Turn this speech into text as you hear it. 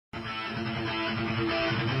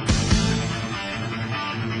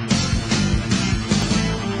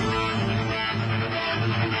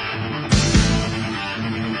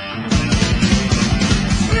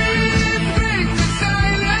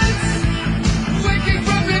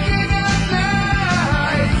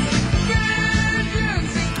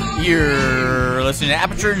You're listening to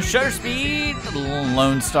Aperture and Shutter Speed, the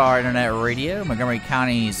Lone Star Internet Radio, Montgomery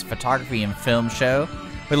County's photography and film show.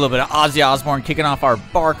 With a little bit of Ozzy Osbourne kicking off our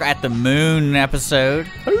Bark at the Moon episode.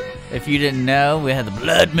 If you didn't know, we had the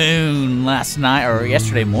blood moon last night, or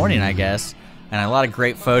yesterday morning, I guess. And a lot of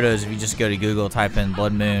great photos. If you just go to Google, type in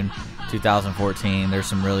blood moon 2014, there's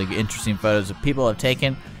some really interesting photos that people have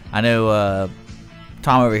taken. I know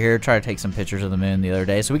Tom over here tried to take some pictures of the moon the other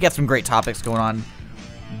day. So we got some great topics going on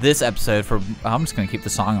this episode. I'm just going to keep the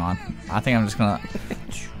song on. I think I'm just going to...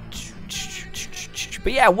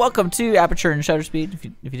 But yeah, welcome to Aperture and Shutter Speed. If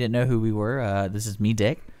you didn't know who we were, this is me,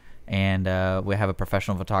 Dick. And we have a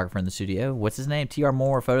professional photographer in the studio. What's his name?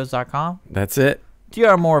 trmorephotos.com? That's it.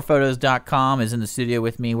 trmorephotos.com is in the studio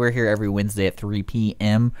with me. We're here every Wednesday at 3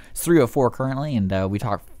 p.m. It's 3:04 currently, and we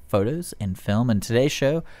talk photos and film. And today's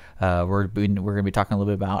show, we're going to be talking a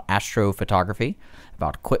little bit about astrophotography,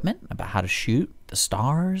 about equipment, about how to shoot the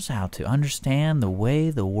stars, how to understand the way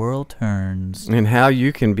the world turns. And how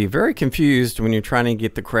you can be very confused when you're trying to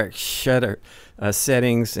get the correct shutter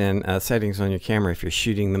settings and settings on your camera if you're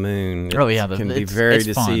shooting the moon. It can be very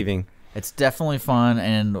deceiving. Fun. It's definitely fun,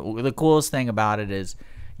 and the coolest thing about it is,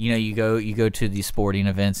 you know, you go to these sporting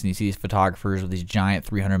events and you see these photographers with these giant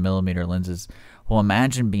 300mm lenses. Well,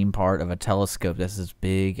 imagine being part of a telescope that's as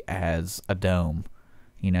big as a dome,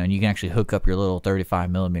 you know, and you can actually hook up your little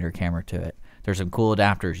 35mm camera to it. There's some cool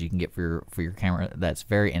adapters you can get for your camera that's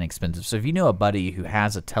very inexpensive. So if you know a buddy who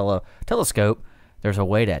has a telescope, there's a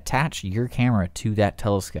way to attach your camera to that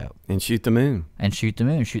telescope. And shoot the moon. And shoot the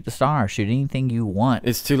moon, shoot the stars, shoot anything you want.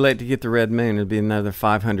 It's too late to get the red moon. It'll be another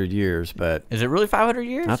 500 years. But is it really 500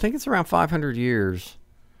 years? I think it's around 500 years.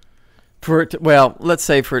 For it to, well, let's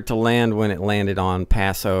say for it to land when it landed on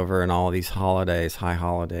Passover and all these holidays, high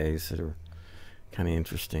holidays that are kind of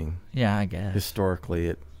interesting. Yeah, I guess.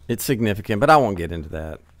 Historically, it's significant, but I won't get into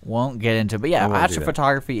that. Won't get into it. But yeah,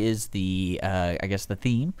 astrophotography is the, I guess, the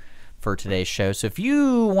theme for today's show. So if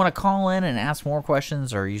you want to call in and ask more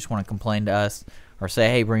questions, or you just want to complain to us, or say,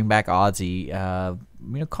 hey, bring back Ozzy,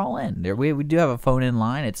 call in. We do have a phone-in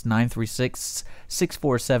line. It's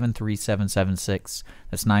 936-647-3776.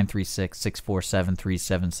 That's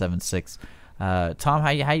 936-647-3776. Tom, how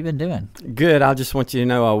you been doing? Good. I just want you to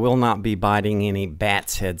know I will not be biting any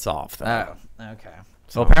bats' heads off, though. Oh, okay.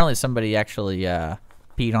 So well, apparently somebody actually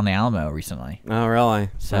peed on the Alamo recently. Oh, really?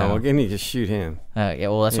 So we're going to just shoot him. Yeah,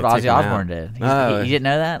 well, that's what Ozzy Osbourne did. You didn't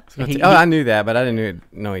know that? I knew that, but I didn't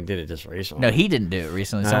know he did it just recently. No, he didn't do it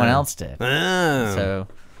recently. Someone else did. So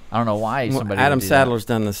I don't know why somebody. Adam Sadler's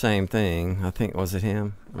done the same thing. I think, was it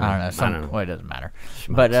him? I don't know. Well, it doesn't matter.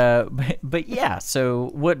 But yeah.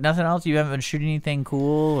 So what? Nothing else? You haven't been shooting anything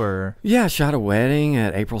cool, or? Yeah, I shot a wedding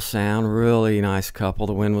at April Sound. Really nice couple.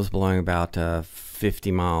 The wind was blowing about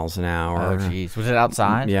 50 miles an hour. Oh, jeez. Was it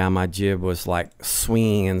outside? Yeah, my jib was like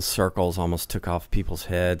swinging in circles, almost took off people's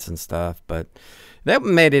heads and stuff. But that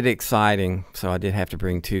made it exciting. So I did have to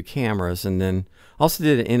bring 2 cameras, and then also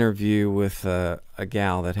did an interview with a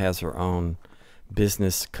gal that has her own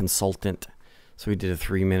business consultant. So we did a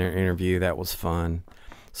 3-minute interview. That was fun.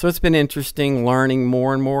 So it's been interesting, learning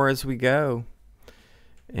more and more as we go.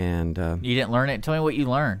 And you didn't learn it? Tell me what you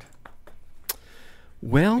learned.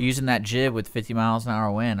 Well, using that jib with 50 miles an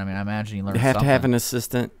hour wind, I mean, I imagine you learned something. You have to have an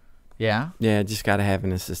assistant. Yeah? Yeah, just got to have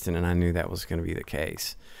an assistant, and I knew that was going to be the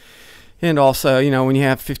case. And also, you know, when you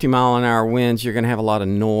have 50-mile-an-hour winds, you're going to have a lot of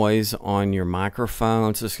noise on your microphone.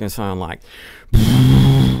 It's just going to sound like...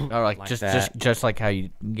 Or like just like how you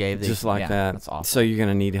gave the... Just like that. That's awesome. So you're going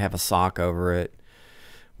to need to have a sock over it,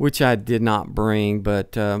 which I did not bring,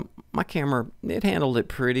 but my camera, it handled it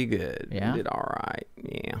pretty good. Yeah? It did all right.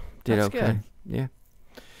 Yeah. Did That's okay. Good. Yeah.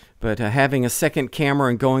 But having a second camera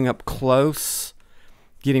and going up close,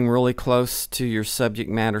 getting really close to your subject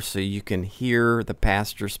matter so you can hear the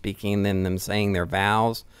pastor speaking and then them saying their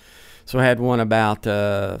vows. So I had one about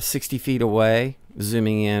 60 feet away,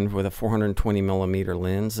 zooming in with a 420mm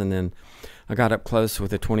lens, and then I got up close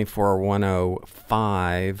with a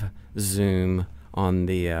 24-105 zoom on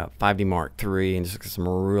the 5D Mark III and just got some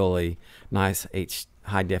really nice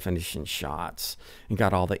high-definition shots and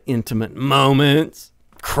got all the intimate moments.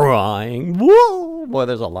 Crying. Whoa! Boy,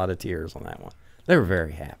 there's a lot of tears on that one. They were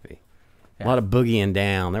very happy. Yeah. A lot of boogieing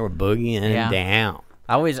down. They were boogieing down.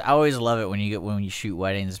 I always love it when you shoot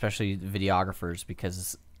weddings, especially videographers,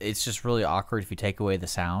 because it's just really awkward if you take away the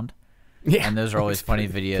sound. Yeah. And those are always funny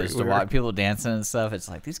videos to watch people dancing and stuff. It's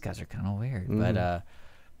like, these guys are kind of weird.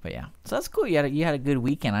 But yeah. So that's cool. You had a good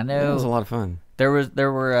weekend. I know. It was a lot of fun. There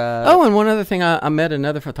were oh, and one other thing, I met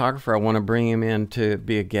another photographer. I want to bring him in to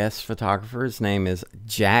be a guest photographer. His name is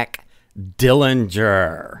Jack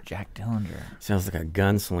Dillinger. Jack Dillinger. Sounds like a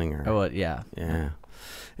gunslinger. Oh, yeah. Yeah.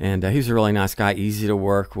 And he's a really nice guy, easy to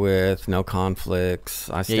work with, no conflicts.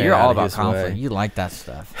 Yeah, you're all about conflict. You like that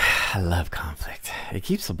stuff. I love conflict. It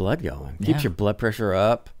keeps the blood going. Keeps Yeah. your blood pressure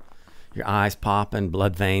up, your eyes popping,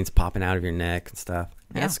 blood veins popping out of your neck and stuff.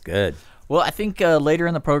 Yeah. That's good. Well, I think later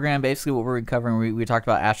in the program, basically what we're covering, we talked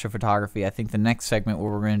about astrophotography. I think the next segment, what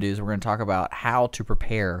we're going to do is we're going to talk about how to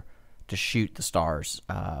prepare to shoot the stars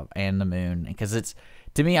and the moon. Because it's,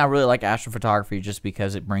 to me, I really like astrophotography just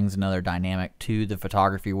because it brings another dynamic to the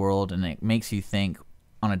photography world, and it makes you think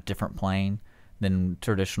on a different plane than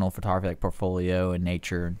traditional photography like portfolio and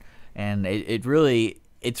nature. And it's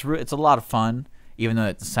a lot of fun, even though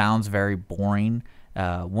it sounds very boring.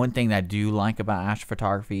 One thing that I do like about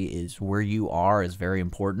astrophotography is where you are is very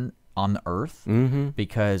important on the Earth,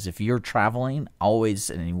 because if you're traveling, always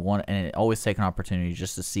take an opportunity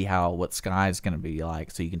just to see what sky is going to be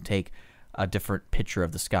like, so you can take a different picture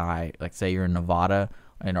of the sky. Like say you're in Nevada,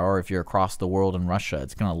 or if you're across the world in Russia,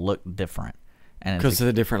 it's going to look different. Because of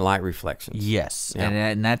the different light reflections. Yes, yep.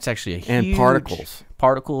 and that's actually a huge... And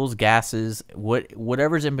particles, gases,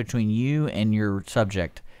 whatever's in between you and your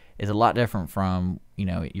subject is a lot different from,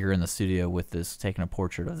 you're in the studio with this, taking a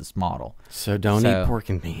portrait of this model. So don't eat pork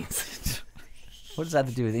and beans. What does that have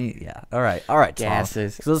to do with eating? Yeah. All right, Tom.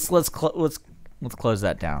 Gases. So let's close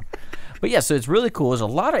that down. But yeah, so it's really cool. There's a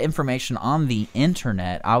lot of information on the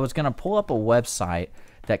internet. I was gonna pull up a website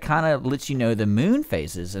that kind of lets you know the moon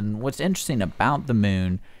phases. And what's interesting about the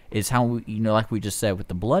moon is how, like we just said with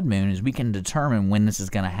the blood moon, is we can determine when this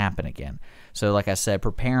is going to happen again. So like I said,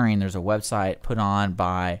 preparing, there's a website put on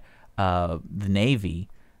by the Navy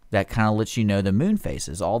that kind of lets you know the moon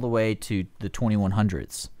phases all the way to the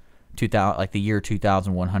 2100s, 2000, like the year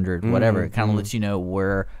 2100, whatever. It kind of lets you know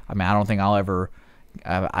where, I don't think I'll ever,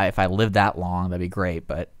 if I live that long, that'd be great,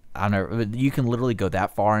 but I don't know, you can literally go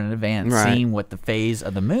that far in advance, seeing what the phase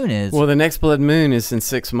of the moon is. Well, the next blood moon is in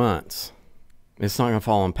 6 months. It's not going to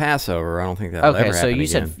fall on Passover. I don't think that'll ever happen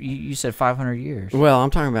again. So you said 500 years. Well, I'm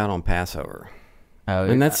talking about on Passover. Oh,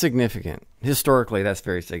 and that's significant. Historically, that's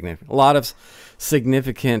very significant. A lot of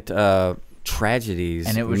significant tragedies,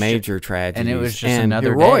 and major tragedies, and it was just another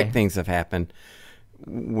heroic day. Things have happened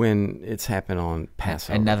when it's happened on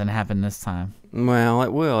Passover. And nothing happened this time. Well,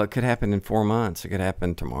 it will. It could happen in 4 months. It could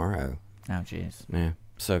happen tomorrow. Oh, jeez. Yeah.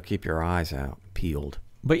 So keep your eyes out, peeled.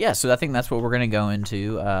 But yeah, so I think that's what we're going to go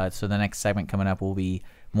into. So the next segment coming up will be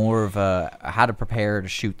more of how to prepare to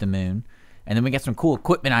shoot the moon. And then we got some cool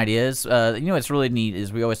equipment ideas. What's really neat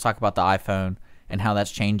is we always talk about the iPhone and how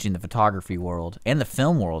that's changing the photography world and the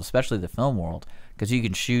film world, especially the film world, because you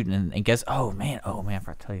can shoot and guess. Oh man, I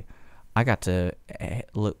forgot to tell you, I got to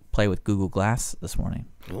play with Google Glass this morning.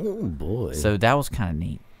 Oh boy! So that was kind of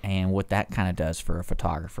neat, and what that kind of does for a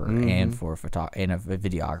photographer and for a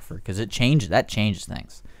videographer, because that changes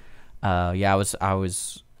things. I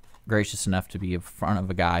was gracious enough to be in front of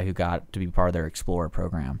a guy who got to be part of their Explorer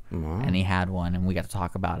program, and he had one, and we got to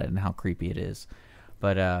talk about it and how creepy it is.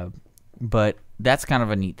 But that's kind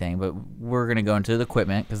of a neat thing. But we're gonna go into the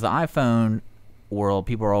equipment, because the iPhone world,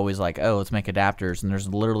 people are always like, oh, let's make adapters, and there's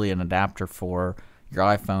literally an adapter for your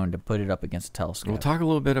iPhone to put it up against a telescope. We'll talk a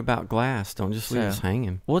little bit about glass. Don't just leave us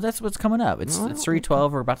hanging. Well, that's what's coming up. It's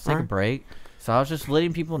 3:12. We're about to take a break, so I was just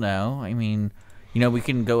letting people know. I mean, we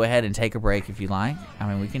can go ahead and take a break if you like. I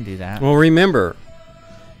mean, we can do that. Well, remember,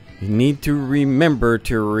 you need to remember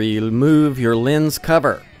to remove your lens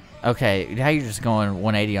cover. Okay, now you're just going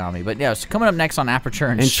 180 on me. But yeah, so coming up next on Aperture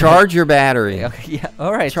and charge your battery. Okay, yeah,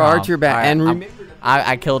 all right, charge your battery. Right, and remember,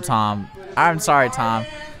 I killed Tom. I'm sorry, Tom.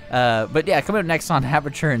 But yeah, coming up next on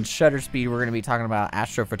Aperture and Shutter Speed, we're going to be talking about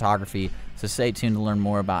astrophotography. So stay tuned to learn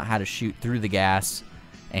more about how to shoot through the gas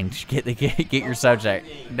and get your subject.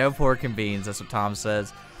 No pork and beans. That's what Tom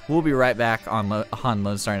says. We'll be right back on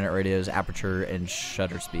Lone Star Internet Radio's Aperture and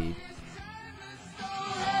Shutter Speed.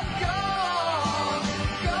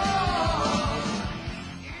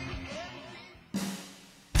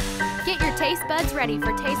 Get your taste buds ready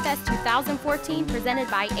for Taste Fest 2014, presented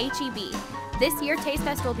by H-E-B. This year, Taste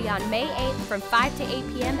Fest will be on May 8th from 5 to 8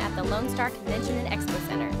 p.m. at the Lone Star Convention and Expo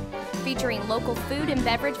Center, featuring local food and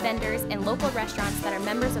beverage vendors and local restaurants that are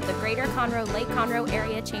members of the Greater Conroe Lake Conroe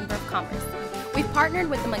Area Chamber of Commerce. We've partnered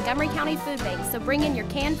with the Montgomery County Food Bank, so bring in your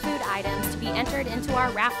canned food items to be entered into our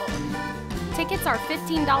raffle. Tickets are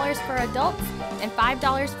 $15 for adults and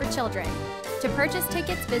 $5 for children. To purchase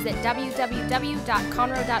tickets, visit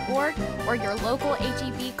www.conroe.org or your local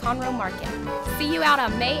H-E-B Conroe Market. See you out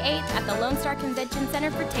on May 8th at the Lone Star Convention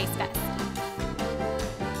Center for Taste Fest.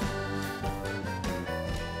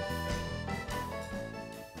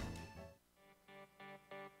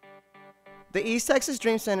 The East Texas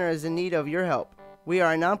Dream Center is in need of your help. We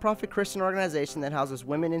are a nonprofit Christian organization that houses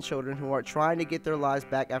women and children who are trying to get their lives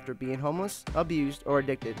back after being homeless, abused, or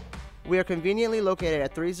addicted. We are conveniently located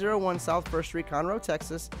at 301 South 1st Street, Conroe,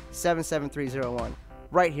 Texas, 77301,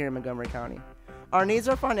 right here in Montgomery County. Our needs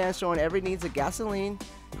are financial and every needs of gasoline,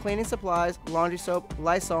 cleaning supplies, laundry soap,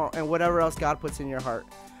 Lysol, and whatever else God puts in your heart.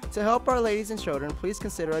 To help our ladies and children, please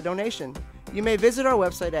consider a donation. You may visit our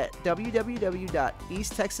website at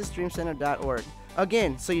www.easttexasdreamcenter.org.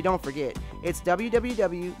 Again, so you don't forget, it's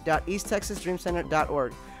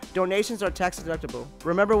www.easttexasdreamcenter.org. Donations are tax deductible.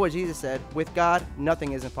 Remember what Jesus said, with God,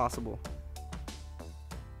 nothing is impossible.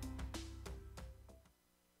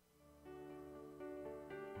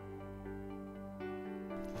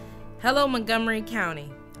 Hello, Montgomery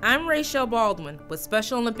County. I'm Rachel Baldwin with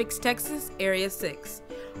Special Olympics Texas, Area 6.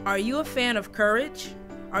 Are you a fan of courage?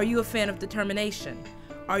 Are you a fan of determination?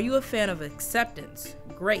 Are you a fan of acceptance,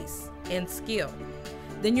 grace, and skill?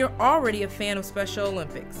 Then you're already a fan of Special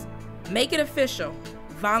Olympics. Make it official.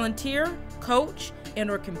 Volunteer, coach,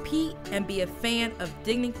 and/or compete and be a fan of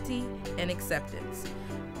dignity and acceptance.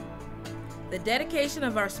 The dedication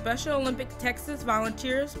of our Special Olympics Texas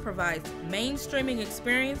volunteers provides mainstreaming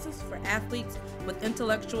experiences for athletes with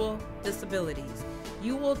intellectual disabilities.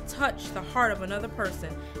 You will touch the heart of another person,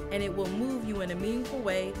 and it will move you in a meaningful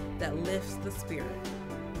way that lifts the spirit.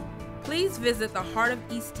 Please visit the Heart of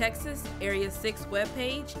East Texas Area 6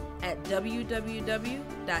 webpage at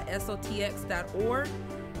www.sotx.org.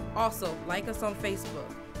 Also, like us on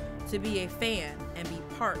Facebook to be a fan and be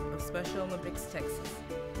part of Special Olympics Texas.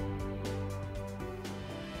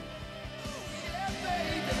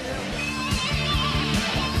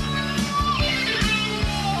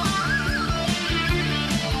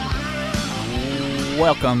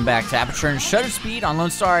 Welcome back to Aperture and Shutter Speed on Lone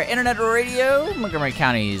Star Internet Radio, Montgomery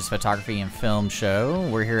County's photography and film show.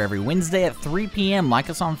 We're here every Wednesday at 3 p.m. Like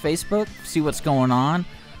us on Facebook, see what's going on.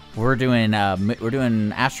 We're doing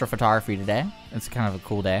astrophotography today. It's kind of a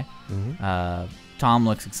cool day. Tom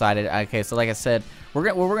looks excited. Okay, so like I said,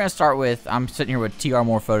 we're gonna start with. I'm sitting here with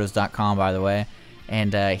trmorePhotos.com, by the way,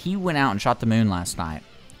 and he went out and shot the moon last night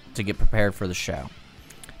to get prepared for the show.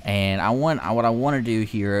 And what I want to do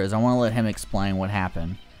here is I want to let him explain what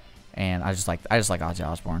happened. And I just like Ozzy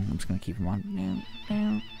Osbourne. I'm just gonna keep him on.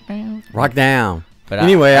 Rock down. But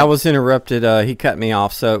anyway, I was interrupted. He cut me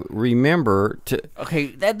off. So remember to. Okay,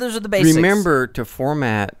 those are the basics. Remember to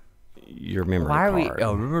format your memory card. Why are we?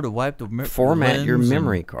 Oh, remember to wipe the format your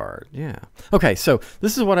memory card. Yeah. Okay, so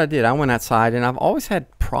this is what I did. I went outside, and I've always had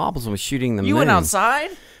problems with shooting the moon. You went outside?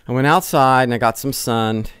 I went outside, and I got some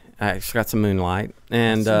sun. I actually got some moonlight,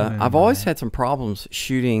 and I've always had some problems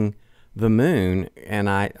shooting the moon, and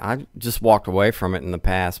I just walked away from it in the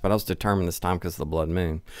past, but I was determined this time because of the blood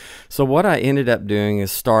moon. So what I ended up doing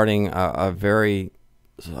is starting a very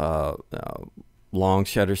long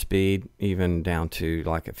shutter speed, even down to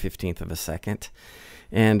like a 1/15 of a second,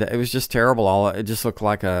 and it was just terrible. It just looked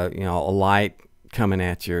like a light coming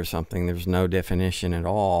at you or something. There's no definition at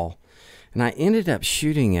all. And I ended up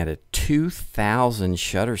shooting at a 2000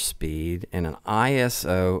 shutter speed and an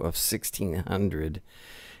ISO of 1600,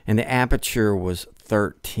 and the aperture was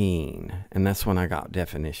 13, and that's when I got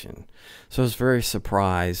definition. So I was very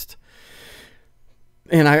surprised,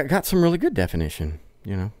 and I got some really good definition.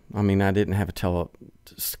 I mean, I didn't have a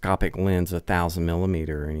telescopic lens 1000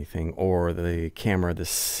 millimeter or anything, or the camera, the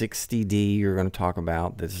 60D you're going to talk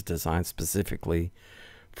about, that's designed specifically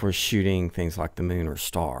for shooting things like the moon or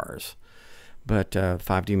stars. But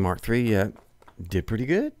 5D Mark III did pretty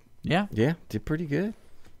good. Yeah? Yeah, did pretty good.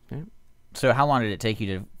 Yeah. So how long did it take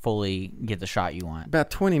you to fully get the shot you want?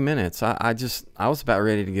 About 20 minutes. I was about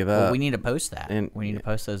ready to give up. Well, we need to post that. We need to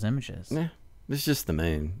post those images. Yeah, it's just the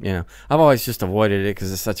moon. I've always just avoided it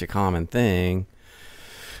because it's such a common thing.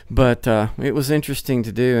 But it was interesting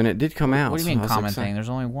to do, and it did come out. What do you mean common thing? There's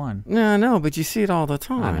only one. No, but you see it all the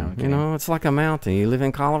time. I know, it's like a mountain. You live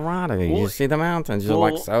in Colorado. You see the mountains. You're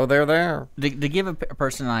like, so they're there. To give a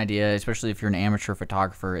person an idea, especially if you're an amateur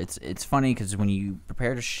photographer, it's funny because when you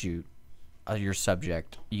prepare to shoot your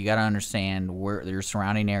subject, you got to understand where your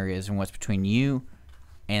surrounding areas and what's between you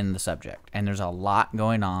and the subject. And there's a lot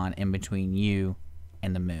going on in between you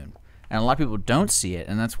and the moon. And a lot of people don't see it,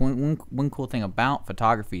 and that's one cool thing about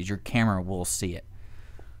photography is your camera will see it.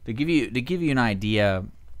 To give you an idea,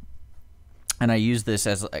 and I use this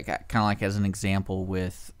as kind of like as an example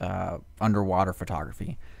with underwater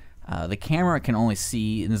photography. The camera can only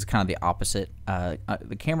see, and this is kind of the opposite.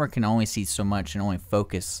 The camera can only see so much and only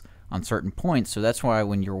focus on certain points. So that's why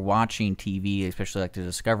when you're watching TV, especially like the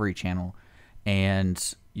Discovery Channel,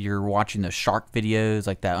 and you're watching the shark videos,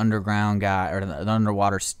 like that underground guy or the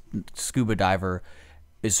underwater scuba diver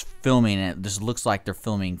is filming, and it just looks like they're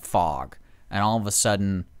filming fog, and all of a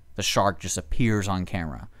sudden the shark just appears on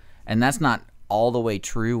camera. And that's not all the way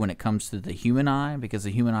true when it comes to the human eye, because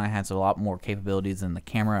the human eye has a lot more capabilities than the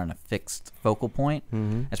camera and a fixed focal point,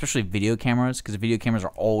 especially video cameras, because video cameras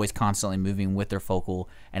are always constantly moving with their focal,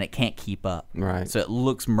 and it can't keep up. Right. So it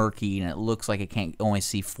looks murky, and it looks like it can't only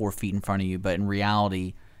see 4 feet in front of you, but in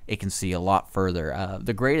reality, it can see a lot further.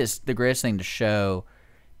 The greatest thing to show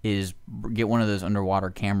is get one of those underwater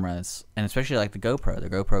cameras, and especially like the GoPro. The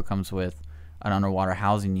GoPro comes with an underwater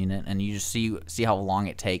housing unit, and you just see how long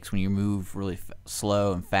it takes when you move really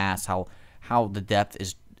slow and fast, how the depth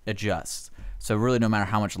adjusts. So really, no matter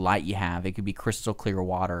how much light you have, it could be crystal clear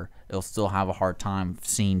water, it'll still have a hard time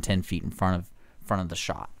seeing 10 feet in front of the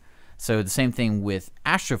shot. So the same thing with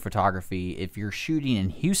astrophotography. If you're shooting in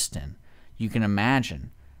Houston, you can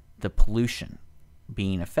imagine the pollution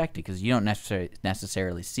being affected, because you don't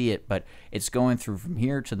necessarily see it, but it's going through from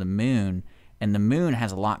here to the moon, and the moon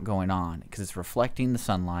has a lot going on because it's reflecting the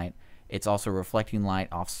sunlight. It's also reflecting light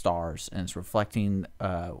off stars, and it's reflecting.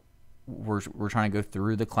 We're trying to go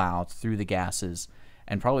through the clouds, through the gases,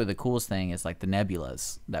 and probably the coolest thing is like the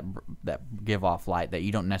nebulas that give off light that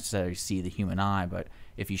you don't necessarily see the human eye, but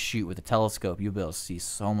if you shoot with a telescope, you'll be able to see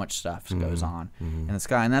so much stuff goes on in the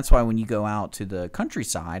sky. And that's why when you go out to the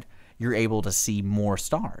countryside, you're able to see more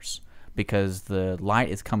stars, because the light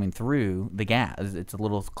is coming through the gas. It's a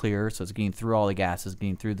little clearer, so it's getting through all the gases,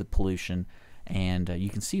 getting through the pollution, and you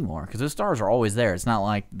can see more, because those stars are always there. It's not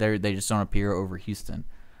like they just don't appear over Houston.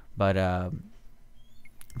 But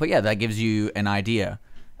yeah, that gives you an idea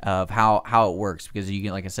of how it works, because you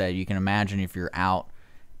can, like I said, you can imagine if you're out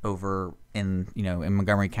over in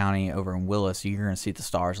Montgomery County, over in Willis, you're going to see the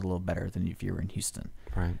stars a little better than if you were in Houston.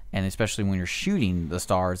 Right. And especially when you're shooting the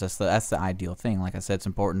stars, that's the ideal thing. Like I said, it's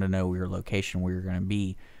important to know your location, where you're going to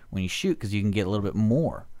be when you shoot, because you can get a little bit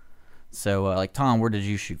more. So, like Tom, where did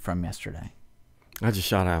you shoot from yesterday? I just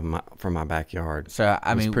shot out from my backyard. So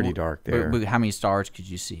I mean, it's pretty dark there. But how many stars could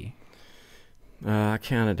you see? I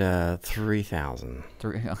counted 3,000.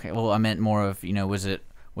 Okay. Well, I meant more of, was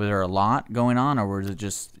there a lot going on, or was it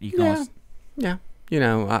just you can? Yeah.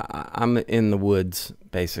 I'm in the woods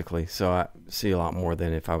basically, so I see a lot more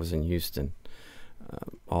than if I was in Houston.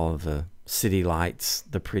 All of the city lights,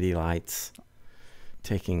 the pretty lights,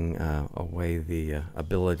 taking away the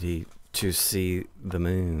ability to see the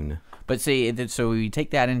moon. But see, so we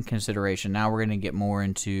take that into consideration. Now we're going to get more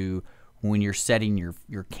into when you're setting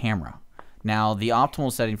your camera. Now, the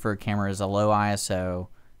optimal setting for a camera is a low ISO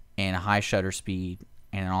and a high shutter speed,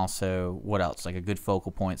 and also, what else? Like a good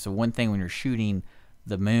focal point. So one thing when you're shooting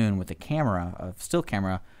the moon with a camera, a still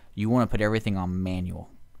camera, you want to put everything on manual.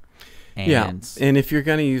 And if you're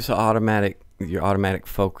going to use your automatic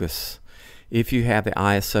focus, if you have the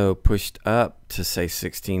ISO pushed up to say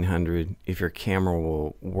 1600, if your camera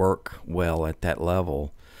will work well at that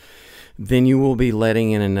level, then you will be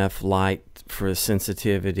letting in enough light for the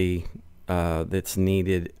sensitivity that's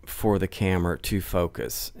needed for the camera to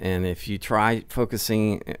focus. And if you try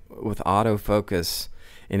focusing with autofocus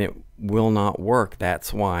and it will not work,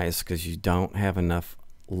 that's why. It's because you don't have enough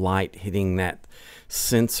light hitting that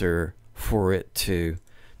sensor for it to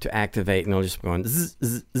activate, and it'll just be going zzz,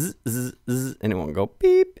 zzz, zzz, zzz, zzz, and it won't go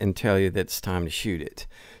beep and tell you that it's time to shoot it.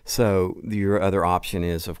 So your other option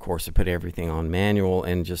is, of course, to put everything on manual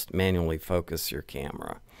and just manually focus your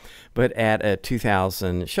camera. But at a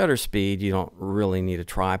 2000 shutter speed, you don't really need a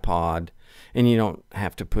tripod, and you don't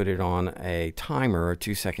have to put it on a timer, a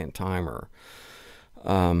 2-second timer.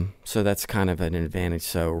 So that's kind of an advantage.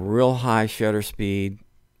 So real high shutter speed,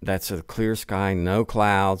 that's a clear sky, no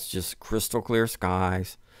clouds, just crystal clear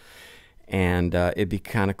skies. And it'd be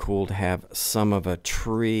kind of cool to have some of a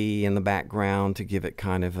tree in the background to give it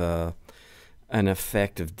kind of an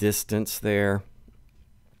effect of distance there.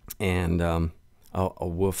 And a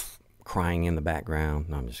wolf crying in the background.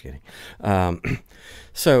 No, I'm just kidding.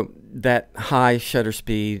 So that high shutter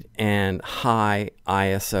speed and high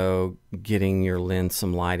ISO, getting your lens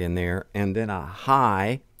some light in there, and then a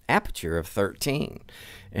high aperture of 13.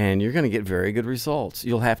 And you're going to get very good results.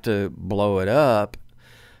 You'll have to blow it up,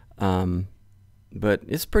 but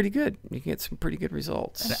it's pretty good. You can get some pretty good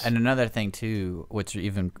results. And another thing too, what's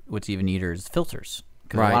even neater is filters.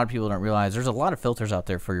 Because a lot of people don't realize there's a lot of filters out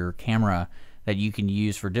there for your camera that you can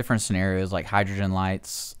use for different scenarios, like hydrogen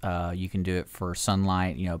lights. You can do it for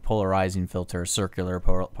sunlight, polarizing filter, circular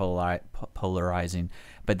polarizing.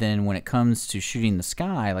 But then when it comes to shooting the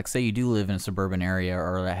sky, like say you do live in a suburban area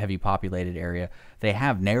or a heavy populated area, they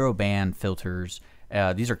have narrow band filters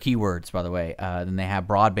These are keywords, by the way. Then they have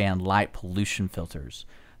broadband light pollution filters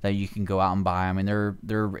that you can go out and buy. I mean,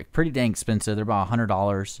 they're pretty dang expensive. They're about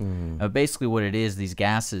 $100. Basically, what it is, these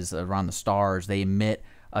gases around the stars, they emit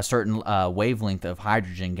a certain wavelength of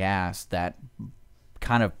hydrogen gas that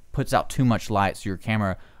kind of puts out too much light, so your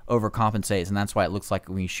camera overcompensates, and that's why it looks like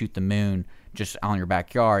when you shoot the moon just on your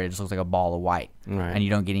backyard, it just looks like a ball of white, and you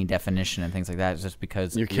don't get any definition and things like that. It's just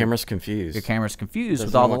because your camera's confused. Your camera's confused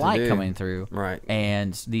with all the light coming through. Right.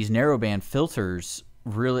 And these narrowband filters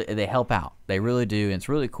really, they help out. They really do, and it's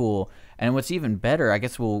really cool. And what's even better, I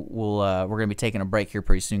guess we're going to be taking a break here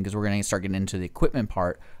pretty soon because we're going to start getting into the equipment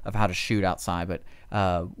part of how to shoot outside. But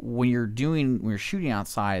when you're shooting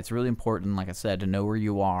outside, it's really important, like I said, to know where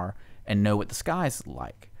you are and know what the sky's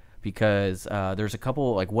like. Because there's a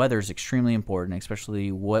couple, like weather is extremely important,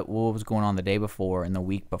 especially what was going on the day before and the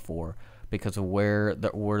week before, because of where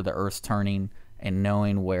the Earth's turning and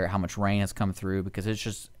knowing how much rain has come through. Because it's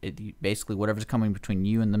just basically whatever's coming between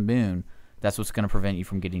you and the moon, that's what's going to prevent you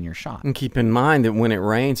from getting your shot. And keep in mind that when it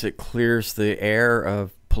rains, it clears the air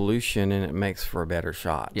of pollution and it makes for a better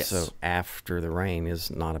shot. Yes. So after the rain is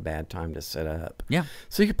not a bad time to set up. Yeah.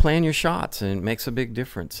 So you can plan your shots, and it makes a big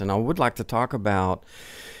difference. And I would like to talk about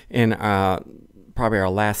in probably our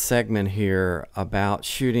last segment here about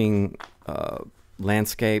shooting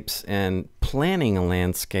landscapes and planning a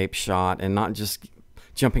landscape shot, and not just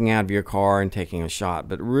jumping out of your car and taking a shot,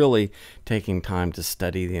 but really taking time to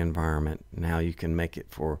study the environment and how you can make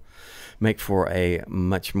for a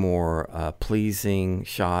much more pleasing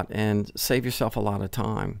shot and save yourself a lot of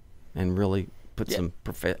time and really put a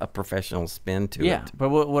professional spin to it. Yeah, but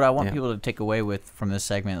what I want people to take away from this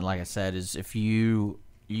segment, like I said, is if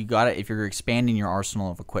if you're expanding your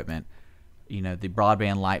arsenal of equipment, the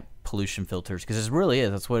broadband light pollution filters, because that's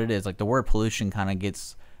what it is. Like the word pollution kind of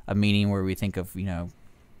gets a meaning where we think of,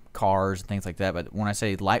 cars and things like that. But when I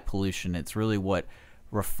say light pollution, it's really what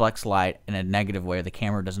reflects light in a negative way the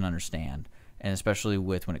camera doesn't understand. And especially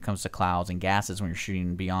when it comes to clouds and gases when you're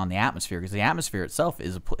shooting beyond the atmosphere, because the atmosphere itself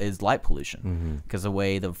is light pollution, because the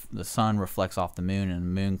way the sun reflects off the moon and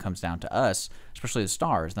the moon comes down to us, especially the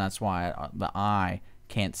stars. And that's why the eye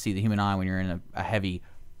can't see, the human eye, when you're in a heavy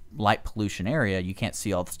light pollution area, you can't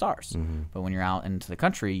see all the stars. But when you're out into the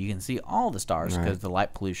country, you can see all the stars because the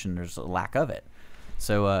light pollution, there's a lack of it.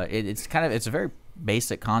 So it's a very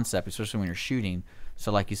basic concept, especially when you're shooting.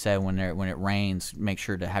 So like you said, when it rains, make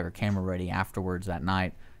sure to have your camera ready afterwards that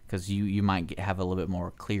night, because you might have a little bit more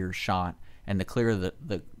clear shot. And the clearer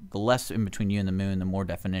the less in between you and the moon, the more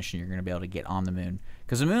definition you're going to be able to get on the moon.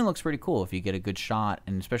 Because the moon looks pretty cool if you get a good shot,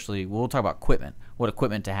 and especially we'll talk about what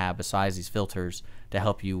equipment to have besides these filters to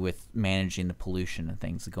help you with managing the pollution and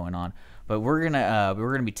things going on. But we're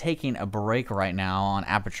gonna be taking a break right now on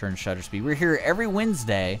Aperture and Shutter Speed. We're here every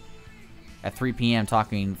Wednesday at 3 p.m.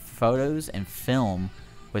 talking photos and film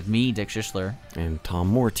with me, Dick Schissler. And Tom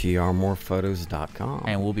Moore, trmorephotos.com.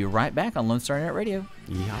 And we'll be right back on Lone Star Internet Radio.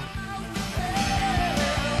 Yeah.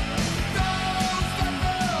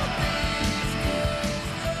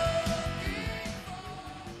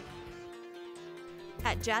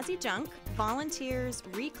 At Jazzy Junk, volunteers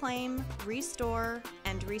reclaim, restore,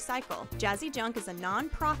 and recycle. Jazzy Junk is a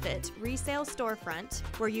non-profit resale storefront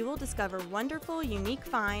where you will discover wonderful, unique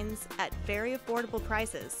finds at very affordable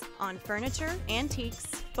prices on furniture, antiques,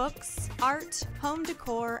 books, art, home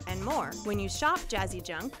decor, and more. When you shop Jazzy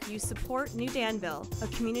Junk, you support New Danville, a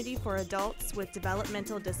community for adults with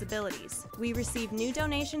developmental disabilities. We receive new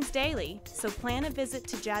donations daily, so plan a visit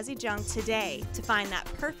to Jazzy Junk today to find that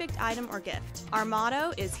perfect item or gift. Our motto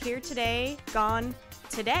is here today, gone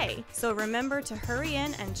today. So remember to hurry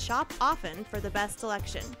in and shop often for the best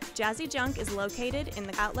selection. Jazzy Junk is located in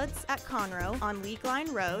the outlets at Conroe on League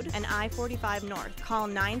Line Road and I-45 North. Call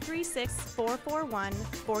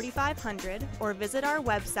 936-441-4500 or visit our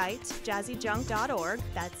website, jazzyjunk.org.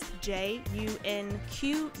 That's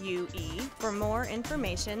JUNQUE for more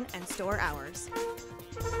information and store hours.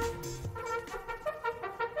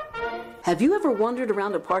 Have you ever wandered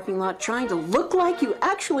around a parking lot trying to look like you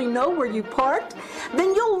actually know where you parked?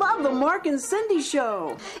 Then you'll love the Mark and Cindy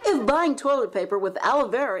Show. If buying toilet paper with aloe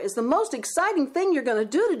vera is the most exciting thing you're going to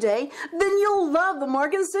do today, then you'll love the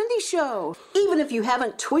Mark and Cindy Show. Even if you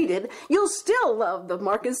haven't tweeted, you'll still love the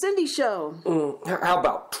Mark and Cindy Show. How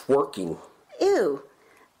about twerking? Ew,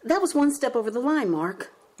 that was one step over the line,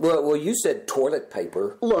 Mark. Well, you said toilet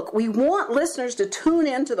paper. Look, we want listeners to tune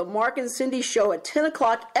in to the Mark and Cindy Show at 10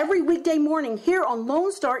 o'clock every weekday morning here on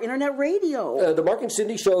Lone Star Internet Radio. The Mark and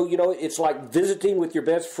Cindy Show, it's like visiting with your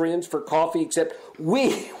best friends for coffee, except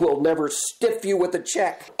we will never stiff you with a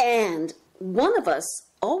check. And one of us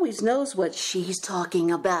always knows what she's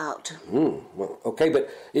talking about. Well, okay, but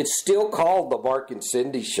it's still called the Mark and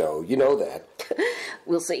Cindy Show. You know that.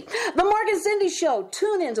 We'll see. The Mark and Cindy Show.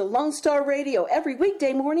 Tune in to Lone Star Radio every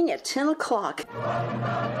weekday morning at 10 o'clock.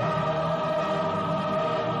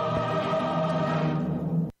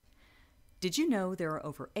 Did you know there are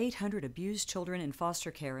over 800 abused children in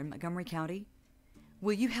foster care in Montgomery County?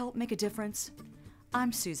 Will you help make a difference?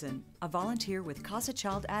 I'm Susan, a volunteer with Casa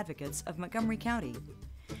Child Advocates of Montgomery County.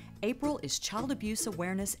 April is Child Abuse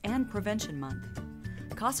Awareness and Prevention Month.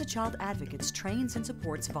 Casa Child Advocates trains and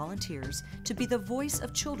supports volunteers to be the voice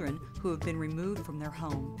of children who have been removed from their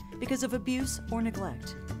home because of abuse or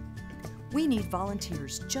neglect. We need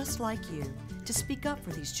volunteers just like you to speak up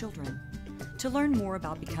for these children. To learn more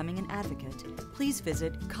about becoming an advocate, please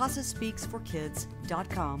visit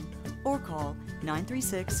CasaSpeaksForKids.com or call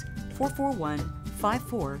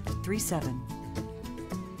 936-441-5437.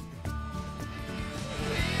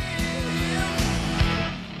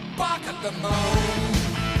 Bark at the moon.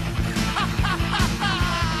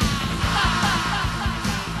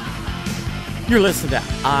 You're listening to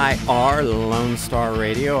IR Lone Star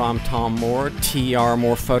Radio. I'm Tom Moore,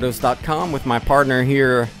 trmorephotos.com, with my partner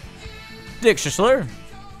here, Dick Schissler.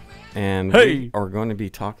 and we are going to be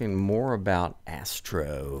talking more about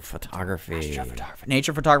astrophotography.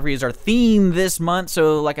 Nature photography is our theme this month.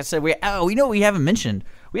 So, like I said, we know what we haven't mentioned.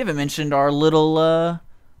 We haven't mentioned our little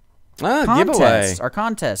contest, giveaway. our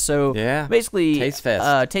contest. So Yeah. basically, Taste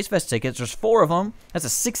Fest. Taste Fest tickets. There's 4 of them. That's a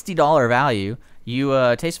 $60 value.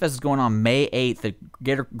 Taste Fest is going on May 8th. The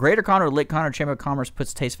Greater Conroe Lake Conroe Chamber of Commerce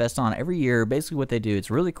puts Taste Fest on every year. Basically, what they do, it's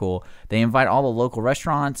really cool. They invite all the local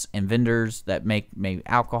restaurants and vendors that make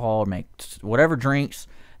alcohol, make whatever drinks.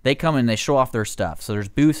 They come and they show off their stuff. So there's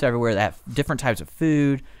booths everywhere that have different types of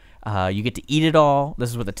food. You get to eat it all. This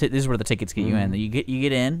is where the tickets get you in. You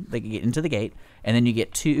get in. They get into the gate, and then you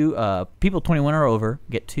get 2 people 21 or over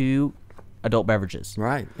get 2 adult beverages.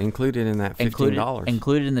 Right, included in that $15.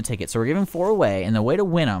 Included in the ticket. So we're giving 4 away, and the way to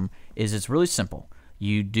win them is it's really simple.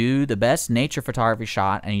 You do the best nature photography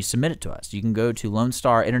shot, and you submit it to us. You can go to Lone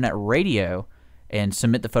Star Internet Radio and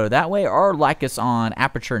submit the photo that way, or like us on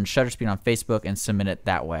Aperture and Shutter Speed on Facebook and submit it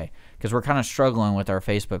that way, because we're kind of struggling with our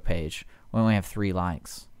Facebook page. We only have 3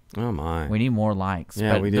 likes. Oh, my. We need more likes.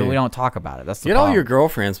 Yeah, but we do. We don't talk about it. That's the Get problem. all your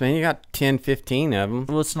girlfriends, man. You got 10, 15 of them.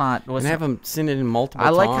 Well, it's not. And have them send it in multiple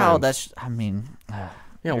times. I like how that's. I mean,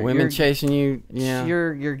 women chasing you. Yeah,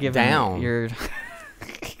 you're giving down. You're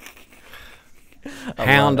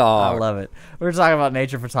hound dog. I love it. We're talking about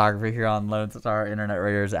nature photography here on Lone Star Internet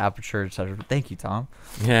Radio's Aperture, etc. Thank you, Tom.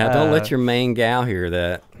 Yeah, don't let your main gal hear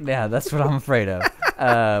that. Yeah, that's what I'm afraid of.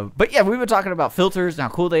 But yeah, we've been talking about filters and how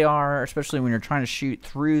cool they are, especially when you're trying to shoot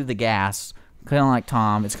through the gas. Kind of like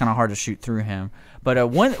Tom, it's kind of hard to shoot through him. But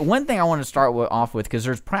one thing I want to start off with, because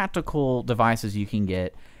there's practical devices you can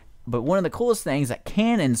get. But one of the coolest things that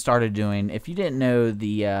Canon started doing, if you didn't know,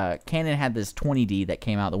 the Canon had this 20D that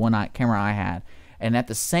came out, the camera I had. And at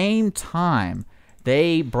the same time,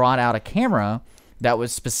 they brought out a camera that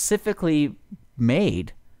was specifically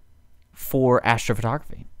made for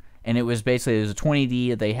astrophotography. And it was a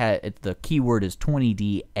 20D. They had the keyword is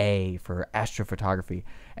 20DA for astrophotography.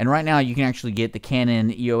 And right now you can actually get the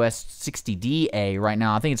Canon EOS 60DA right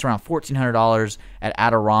now. I think it's around $1,400 at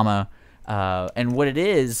Adorama. And what it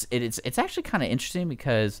is, it's actually kind of interesting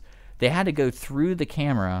because they had to go through the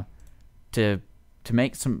camera to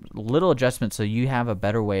make some little adjustments so you have a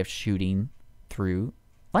better way of shooting through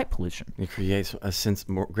light pollution. It creates a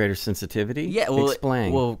greater sensitivity? Yeah, well,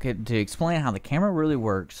 explain. To explain how the camera really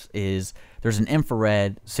works is there's an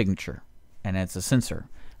infrared signature, and it's a sensor.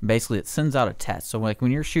 Basically, it sends out a test. So, like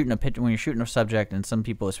when you're shooting a subject, and some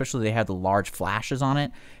people, especially they have the large flashes on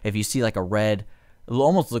it. If you see like a red, it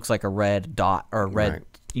almost looks like a red dot or a red,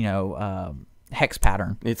 hex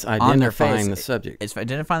pattern. It's on their face. identifying the subject. It's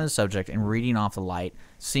identifying the subject and reading off the light,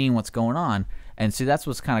 seeing what's going on. And so that's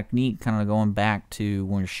what's kind of neat, kind of going back to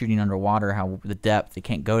when you're shooting underwater, how the depth, it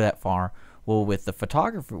can't go that far. Well, with the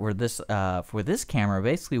photographer, for this camera,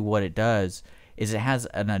 basically what it does is it has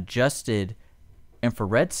an adjusted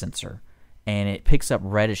infrared sensor, and it picks up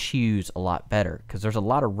reddish hues a lot better because there's a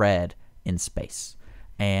lot of red in space.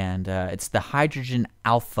 And it's the hydrogen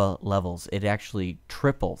alpha levels. It actually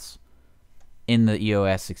triples in the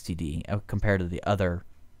EOS 60D compared to the other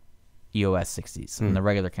EOS 60s and the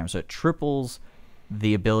regular camera. So it triples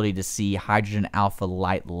the ability to see hydrogen alpha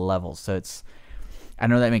light levels. So I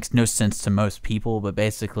know that makes no sense to most people, but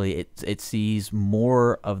basically it sees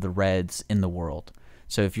more of the reds in the world.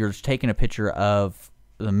 So if you're taking a picture of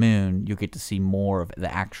the moon, you'll get to see more of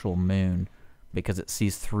the actual moon because it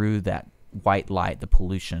sees through that white light, the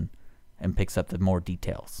pollution, and picks up the more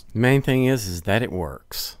details. Main thing is that it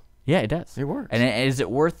works. Yeah, it does. It works. And is it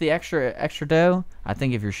worth the extra dough? I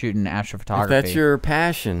think if you're shooting astrophotography, if that's your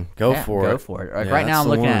passion, go for it. Go for it. Like Yeah, right now, I'm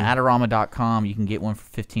looking one. at Adorama.com. You can get one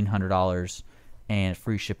for $1,500 and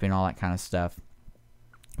free shipping, all that kind of stuff.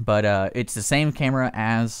 But it's the same camera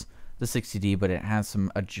as the 60D, but it has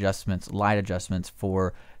some adjustments, light adjustments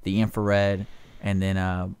for the infrared, and then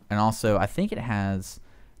and also I think it has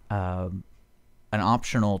an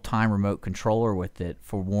optional time remote controller with it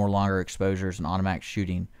for more longer exposures and automatic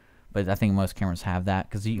shooting. But I think most cameras have that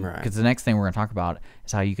because the next thing we're going to talk about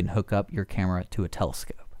is how you can hook up your camera to a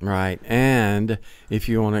telescope. Right, and if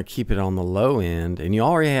you want to keep it on the low end, and you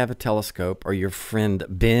already have a telescope, or your friend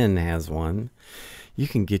Ben has one, you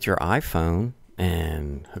can get your iPhone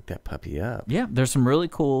and hook that puppy up. Yeah, there's some really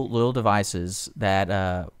cool little devices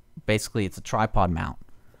that basically it's a tripod mount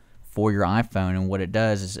for your iPhone, and what it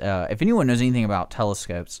does is, if anyone knows anything about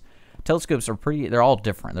telescopes are they're all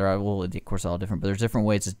different. Well, of course, they're all different, but there's different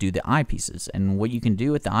ways to do the eyepieces. And what you can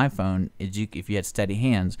do with the iPhone is, if you had steady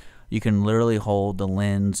hands, you can literally hold the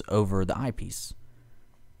lens over the eyepiece.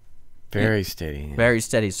 Very steady hands. Very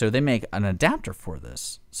steady. So they make an adapter for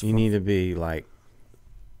this. So you need to be like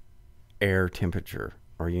air temperature,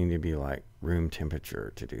 or you need to be like room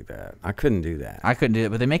temperature to do that. I couldn't do that. I couldn't do it,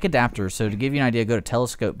 but they make adapters. So to give you an idea, go to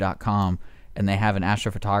telescope.com. And they have an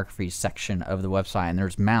astrophotography section of the website, and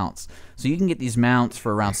there's mounts. So you can get these mounts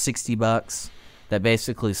for around $60 that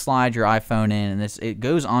basically slide your iPhone in, and it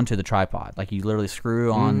goes onto the tripod. Like you literally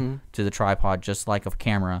screw on to the tripod just like a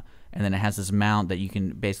camera, and then it has this mount that you can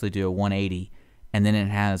basically do a 180, and then it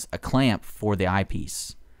has a clamp for the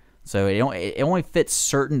eyepiece. So it only fits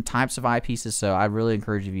certain types of eyepieces. So I really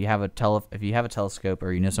encourage you, if you have a telescope,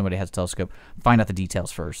 or you know somebody has a telescope, find out the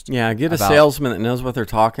details first. Yeah, get a salesman that knows what they're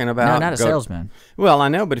talking about. No, not a salesman. Well, I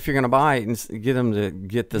know, but if you're going to buy it, and get them to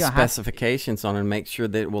get the specifications on it and make sure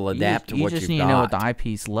that it will adapt to what you've got. You just need to know what the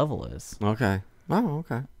eyepiece level is. Okay. Oh,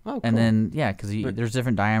 okay. Oh, cool. And then because there's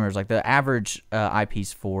different diameters. Like the average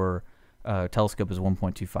eyepiece for telescope is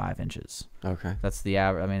 1.25 inches. Okay. That's the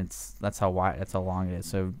average. I mean, that's how wide, that's how long it is.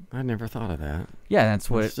 So I never thought of that. Yeah, that's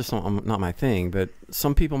what. It's just not my thing, but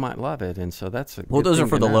some people might love it, and so that's a well. good Those are thing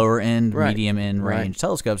for to the know. lower end, Right. medium end range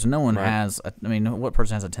telescopes. No one has. I mean, what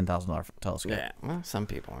person has a $10,000 telescope? Yeah, well, some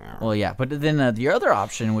people are. Well, yeah, but then the other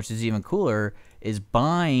option, which is even cooler, is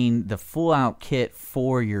buying the full-out kit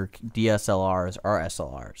for your DSLRs or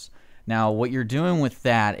SLRs. Now, what you're doing with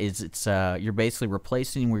that is you're basically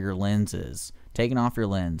replacing where your lens is, taking off your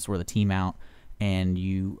lens, where the T-mount, and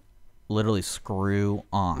you literally screw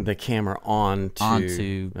on the camera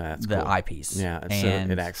onto the eyepiece. Yeah, and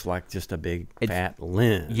so it acts like just a big fat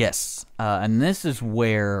lens. Yes, and this is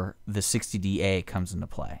where the 60DA comes into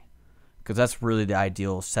play, because that's really the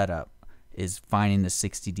ideal setup, is finding the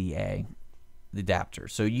 60DA adapter.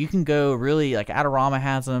 So you can go really, like Adorama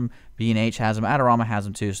has them, B&H has them, Adorama has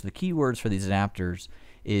them too. So the keywords for these adapters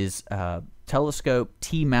is telescope,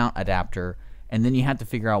 T-mount adapter, and then you have to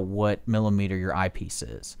figure out what millimeter your eyepiece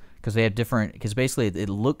is, because they have different, because basically it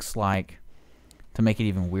looks like, to make it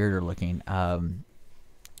even weirder looking,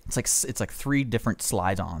 it's like 3 different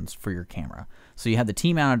slide-ons for your camera. So you have the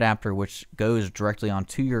T-mount adapter, which goes directly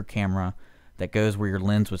onto your camera, that goes where your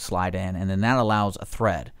lens would slide in, and then that allows a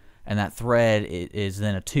thread, and that thread is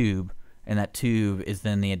then a tube, and that tube is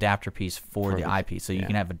then the adapter piece for the eyepiece. So you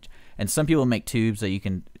can have and some people make tubes that you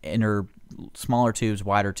can enter smaller tubes,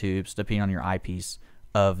 wider tubes, depending on your eyepiece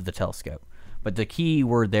of the telescope. But the key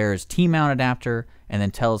word there is T-mount adapter, and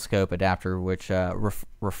then telescope adapter, which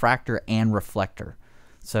refractor and reflector.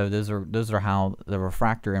 So those are how the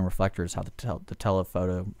refractor and reflector is how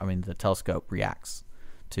the telescope reacts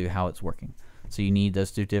to how it's working. So you need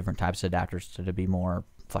those 2 different types of adapters to be more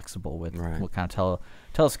flexible with what kind of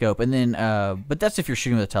telescope. And then, but that's if you're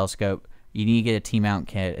shooting with a telescope. You need to get a T-mount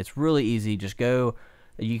kit. It's really easy.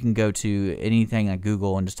 You can go to anything like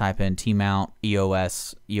Google and just type in T-mount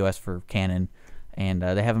EOS for Canon, and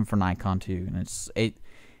they have them for Nikon too. And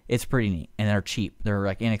it's pretty neat, and they're cheap. They're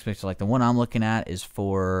like inexpensive. Like the one I'm looking at is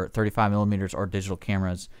for 35 millimeters or digital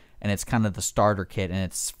cameras, and it's kind of the starter kit, and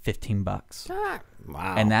it's $15.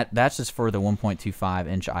 Wow. And that's just for the 1.25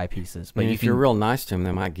 inch eyepieces. But if you're real nice to them,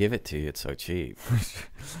 they might give it to you. It's so cheap.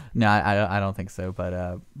 No, I don't think so.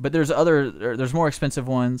 But there's more expensive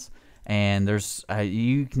ones, and there's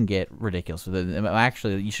you can get ridiculous with it.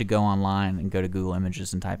 Actually, you should go online and go to Google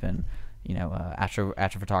Images and type in,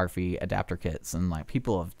 astrophotography adapter kits, and like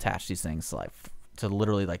people have attached these things to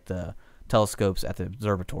literally like the telescopes at the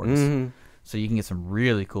observatories. Mm-hmm. So you can get some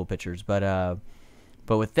really cool pictures. But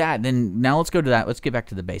with that, then now let's get back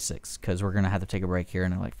to the basics, because we're gonna have to take a break here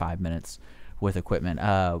in like 5 minutes with equipment.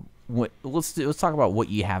 let's talk about what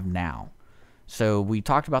you have now. So we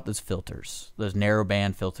talked about those filters, those narrow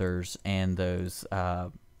band filters, and those.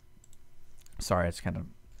 Sorry, it's kind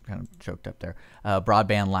of choked up there.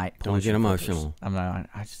 Broadband light. Don't get emotional.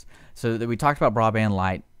 Filters. So that we talked about broadband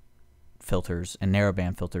light filters and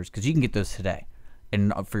narrowband filters because you can get those today,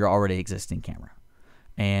 and for your already existing camera.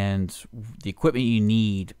 And the equipment you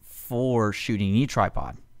need for shooting, you need a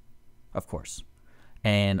tripod, of course.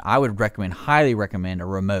 And I would highly recommend a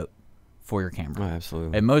remote for your camera. Oh,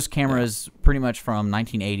 absolutely. And most cameras, pretty much from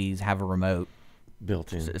 1980s, have a remote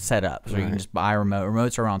built in, set up, so you can just buy a remote.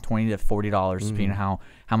 Remotes are around $20 to $40, depending on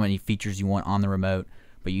how many features you want on the remote.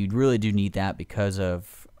 But you really do need that because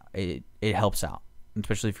of it. It helps out,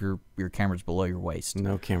 especially if your camera's below your waist.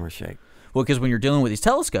 No camera shake. Well, because when you're dealing with these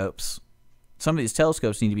telescopes, some of these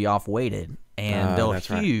telescopes need to be off-weighted, and they're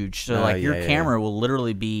huge. So like your camera will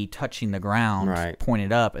literally be touching the ground,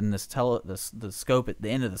 pointed up, and the scope at the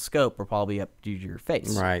end of the scope will probably be up to your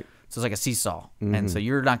face. Right. So it's like a seesaw, and so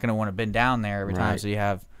you're not going to want to bend down there every time. So you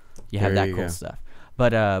have that cool stuff.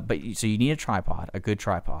 But so you need a tripod, a good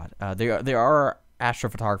tripod. There are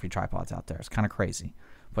astrophotography tripods out there. It's kind of crazy,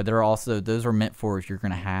 but those are meant for if you're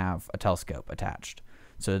going to have a telescope attached.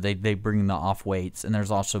 So they bring the off weights, and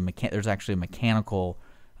there's also there's actually a mechanical.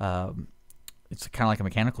 It's kind of like a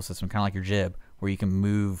mechanical system, kind of like your jib, where you can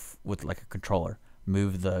move with like a controller,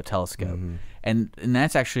 move the telescope, and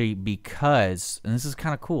that's actually because, and this is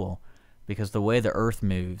kind of cool, because the way the Earth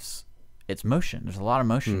moves, it's motion. There's a lot of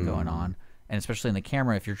motion going on, and especially in the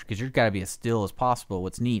camera, because you've got to be as still as possible.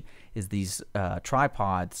 What's neat is these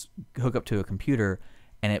tripods hook up to a computer,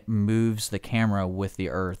 and it moves the camera with the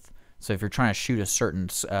Earth. So if you're trying to shoot a certain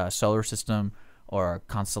solar system or a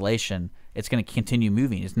constellation, it's going to continue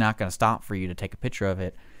moving. It's not going to stop for you to take a picture of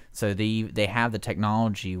it. So they have the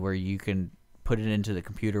technology where you can put it into the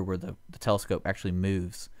computer where the telescope actually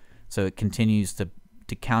moves. So it continues to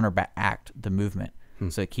counteract the movement.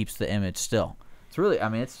 So it keeps the image still. It's really,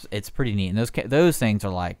 it's pretty neat. And those things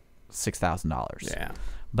are like $6,000. Yeah.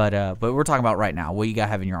 But we're talking about right now what you got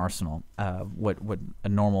to have in your arsenal. What a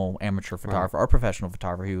normal amateur photographer or professional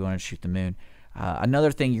photographer who want to shoot the moon.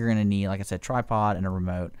 Another thing you're going to need, like I said, tripod and a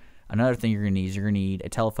remote. Another thing you're going to need is you're going to need a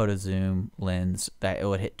telephoto zoom lens that it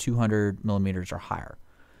would hit 200 millimeters or higher.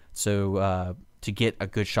 So to get a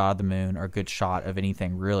good shot of the moon or a good shot of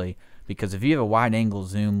anything really, because if you have a wide angle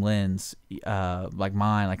zoom lens like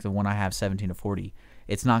mine, like the one I have 17 to 40,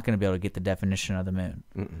 it's not going to be able to get the definition of the moon.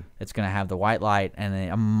 It's going to have the white light, and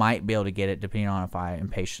then I might be able to get it depending on if I am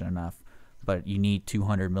patient enough, but you need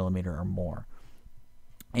 200 millimeter or more.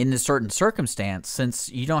 In a certain circumstance, since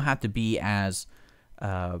you don't have to be as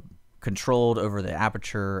controlled over the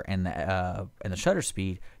aperture and the shutter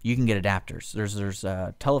speed, you can get adapters. There's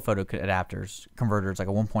telephoto adapters, converters, like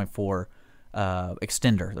a 1.4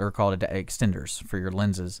 extender. They're called extenders for your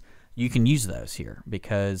lenses. You can use those here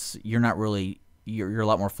because you're not really you're a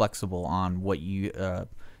lot more flexible on what you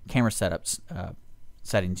camera setups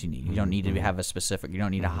settings you need. You don't need to have a specific. You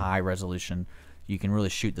don't need a high resolution. You can really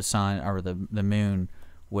shoot the sun or the moon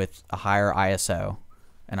with a higher ISO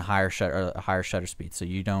and a higher shutter speed. So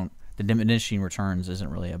you don't. The diminishing returns isn't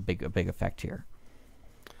really a big effect here.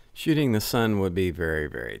 Shooting the sun would be very,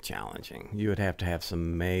 very challenging. You would have to have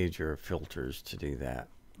some major filters to do that.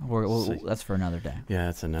 Well, that's for another day. Yeah,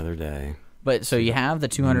 it's another day. But so you have the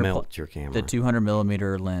 200 melt your camera. The 200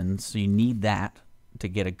 millimeter lens. So you need that to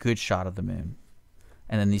get a good shot of the moon.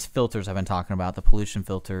 And then these filters I've been talking about, the pollution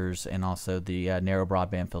filters and also the narrow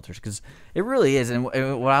broadband filters, because it really is. And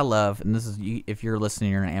what I love, and this is, if you're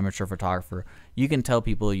listening, you're an amateur photographer, you can tell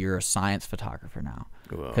people you're a science photographer now.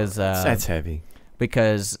 Because that's heavy.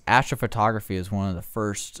 Because astrophotography is one of the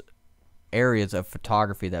first areas of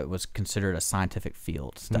photography that was considered a scientific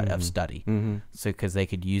field of study. So because they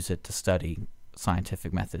could use it to study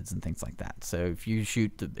scientific methods and things like that. So if you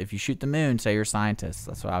shoot the moon, say you're a scientist,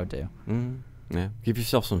 that's what I would do. Yeah, give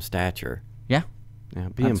yourself some stature. Yeah,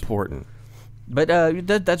 be important. But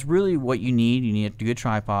that's really what you need. You need a good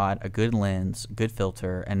tripod, a good lens, a good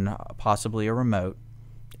filter, and possibly a remote,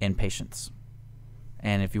 and patience.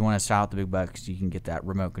 And if you want to start out the big bucks, you can get that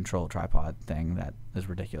remote control tripod thing that is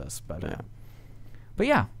ridiculous. But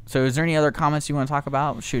yeah. So is there any other comments you want to talk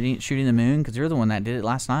about shooting the moon? Because you're the one that did it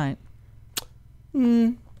last night.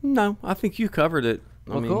 No, I think you covered it.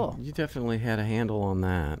 Well, cool. You definitely had a handle on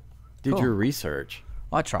that. Did your research.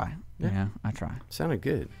 Well, I try. Yeah, I try. Sounded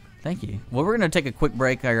good. Thank you. Well, we're going to take a quick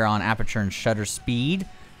break here on Aperture and Shutter Speed.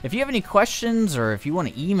 If you have any questions or if you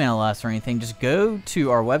want to email us or anything, just go to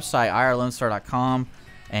our website, irlonestar.com,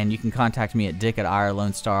 and you can contact me at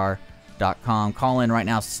dick@irlonestar.com. Call in right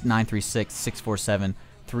now, 936-647-3979.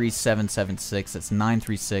 3776. That's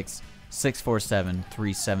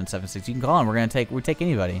 936-647-3776. You can call them. We take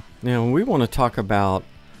anybody. Now, we want to talk about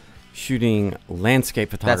shooting landscape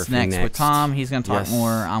photography That's next with Tom. He's going to talk more.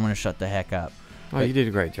 I'm going to shut the heck up. Oh, you did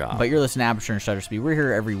a great job. But you're listening to Aperture and Shutter Speed. We're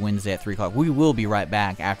here every Wednesday at 3 o'clock. We will be right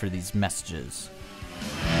back after these messages.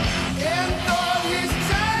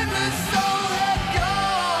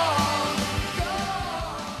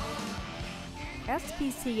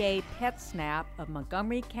 SPCA PetSnap of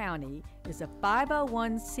Montgomery County is a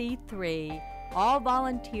 501c3,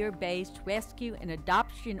 all-volunteer-based rescue and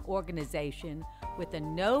adoption organization with a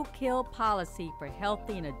no-kill policy for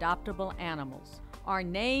healthy and adoptable animals. Our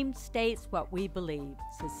name states what we believe: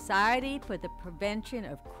 Society for the Prevention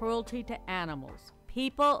of Cruelty to Animals.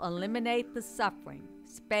 People eliminate the suffering.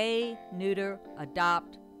 Spay, neuter,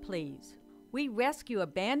 adopt, please. We rescue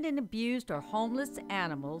abandoned, abused, or homeless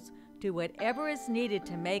animals, do whatever is needed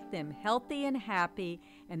to make them healthy and happy,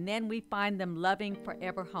 and then we find them loving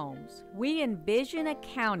forever homes. We envision a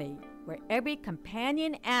county where every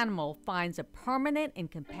companion animal finds a permanent and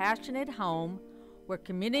compassionate home, where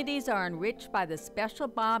communities are enriched by the special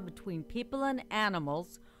bond between people and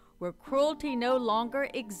animals, where cruelty no longer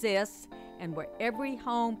exists, and where every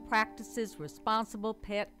home practices responsible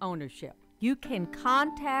pet ownership. You can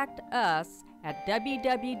contact us at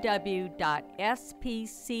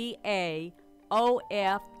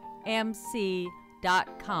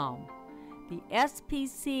www.spcaofmc.com. The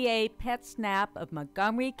SPCA PetSnap of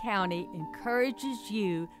Montgomery County encourages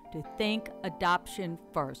you to think adoption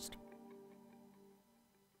first.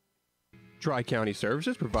 Tri-County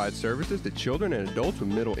Services provides services to children and adults with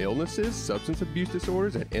mental illnesses, substance abuse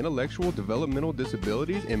disorders, and intellectual developmental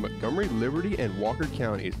disabilities in Montgomery, Liberty, and Walker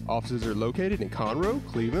counties. Offices are located in Conroe,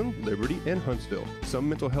 Cleveland, Liberty, and Huntsville. Some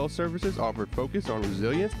mental health services offer focus on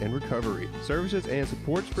resilience and recovery. Services and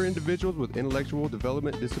supports for individuals with intellectual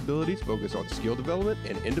development disabilities focus on skill development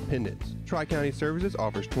and independence. Tri-County Services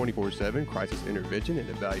offers 24/7 crisis intervention and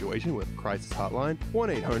evaluation with Crisis Hotline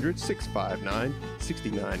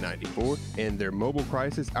 1-800-659-6994. And their mobile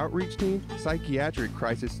crisis outreach team. Psychiatric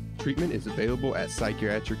crisis treatment is available at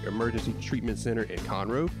Psychiatric Emergency Treatment Center in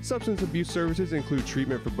Conroe. Substance abuse services include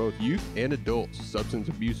treatment for both youth and adults. Substance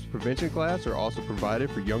abuse prevention classes are also provided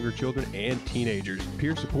for younger children and teenagers.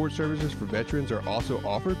 Peer support services for veterans are also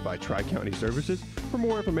offered by Tri-County Services. For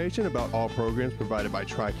more information about all programs provided by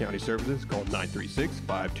Tri-County Services, call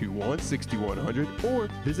 936-521-6100 or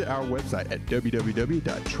visit our website at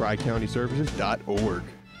www.tricountyservices.org.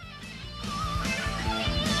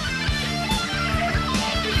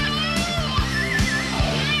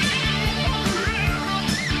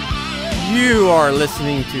 You are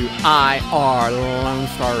listening to IR Lone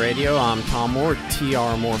Star Radio. I'm Tom Moore,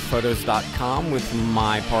 trmorephotos.com, with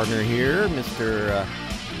my partner here, Mr.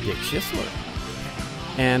 Dick Schissler.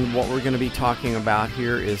 And what we're going to be talking about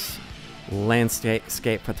here is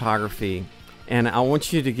landscape photography. And I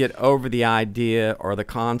want you to get over the idea or the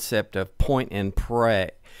concept of point and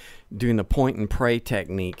pray, doing the point and pray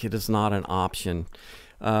technique. It is not an option.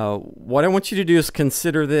 What I want you to do is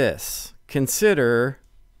consider this. Consider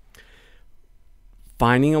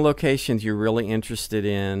finding a location you're really interested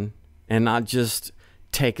in, and not just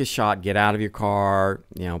take a shot, get out of your car,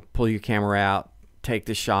 pull your camera out, take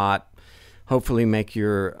the shot, hopefully make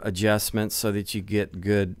your adjustments so that you get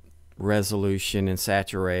good resolution and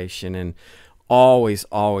saturation, and always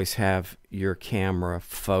have your camera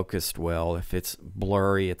focused well. If it's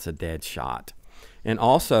blurry, it's a dead shot. And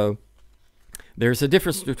also, there's a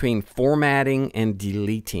difference between formatting and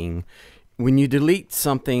deleting. When you delete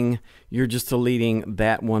something, you're just deleting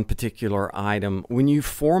that one particular item. When you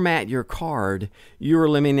format your card, you're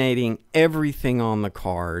eliminating everything on the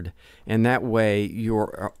card, and that way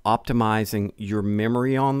you're optimizing your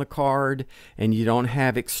memory on the card, and you don't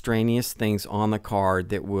have extraneous things on the card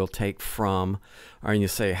that will take from, or you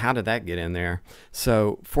say, how did that get in there?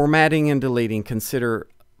 So formatting and deleting, consider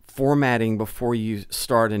formatting before you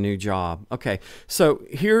start a new job. Okay, so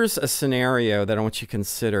here's a scenario that I want you to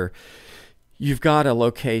consider. You've got a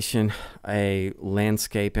location, a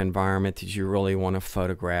landscape environment that you really want to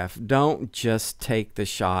photograph. Don't just take the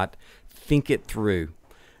shot. Think it through.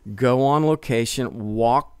 Go on location,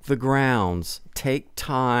 walk the grounds, take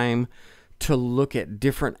time to look at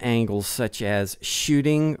different angles, such as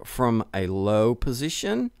shooting from a low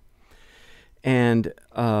position, and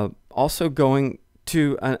also going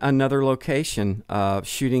to another location,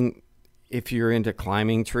 shooting if you're into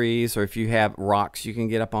climbing trees, or if you have rocks you can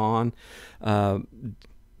get up on.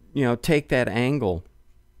 Take that angle.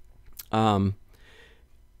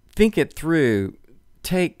 Think it through.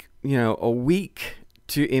 Take a week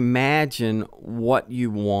to imagine what you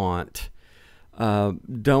want.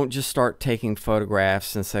 don't just start taking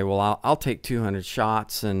photographs and say, well, I'll take 200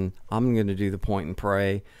 shots and I'm going to do the point and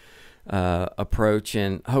pray approach,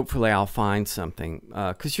 and hopefully I'll find something,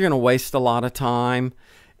 because you're going to waste a lot of time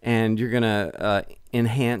and you're going to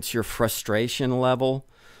enhance your frustration level.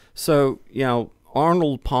 So,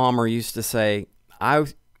 Arnold Palmer used to say, I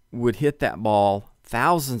would hit that ball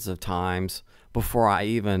thousands of times before I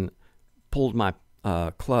even pulled my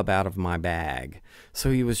club out of my bag.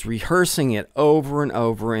 So he was rehearsing it over and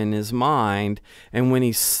over in his mind, and when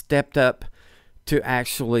he stepped up to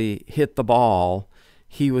actually hit the ball,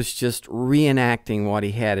 he was just reenacting what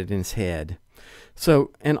he had in his head.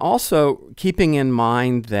 So, and also keeping in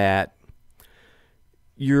mind that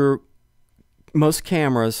most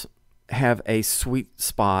cameras have a sweet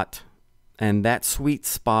spot, and that sweet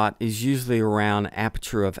spot is usually around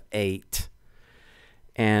aperture of 8.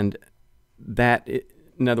 And that,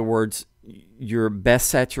 in other words, your best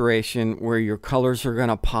saturation, where your colors are going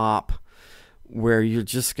to pop, where you're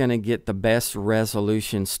just going to get the best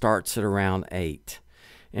resolution, starts at around 8.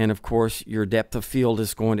 And of course, your depth of field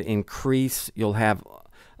is going to increase. You'll have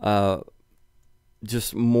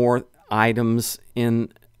just more items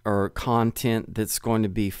in or content that's going to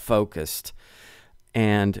be focused.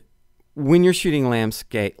 And when you're shooting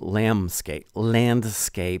landscape,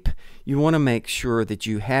 you want to make sure that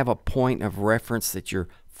you have a point of reference that you're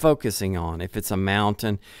focusing on. If it's a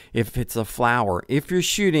mountain, if it's a flower, if you're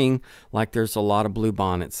shooting, like there's a lot of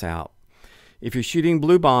bluebonnets out. If you're shooting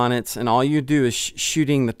bluebonnets and all you do is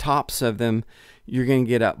shooting the tops of them, you're going to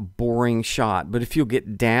get a boring shot. But if you'll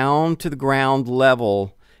get down to the ground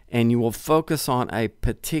level and you will focus on a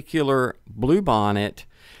particular bluebonnet,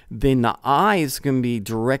 then the eye is going to be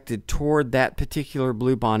directed toward that particular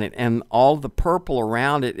bluebonnet, and all the purple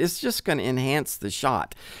around it is just going to enhance the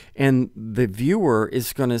shot. And the viewer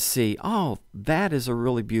is going to see, oh, that is a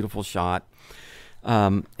really beautiful shot.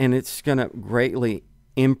 And it's going to greatly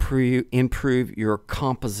improve your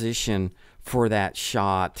composition for that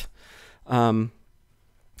shot.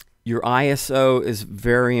 Your ISO is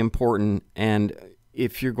very important, and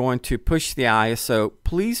if you're going to push the ISO,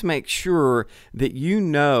 please make sure that you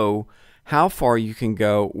know how far you can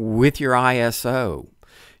go with your ISO.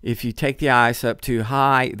 If you take the ISO up too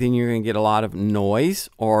high, then you're going to get a lot of noise,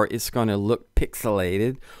 or it's going to look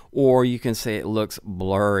pixelated, or you can say it looks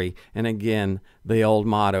blurry. And again, the old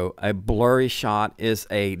motto, a blurry shot is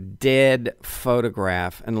a dead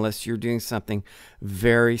photograph unless you're doing something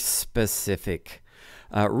very specific.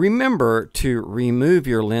 Remember to remove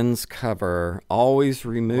your lens cover. Always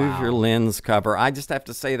remove your lens cover. I just have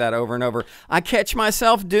to say that over and over. I catch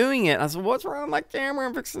myself doing it. I said, what's wrong with my camera?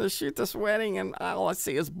 I'm fixing to shoot this wedding, and all I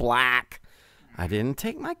see is black. I didn't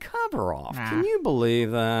take my cover off. Can you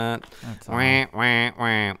believe that? Wah, wah,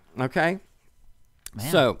 wah. Okay.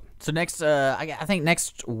 Man. So next, I think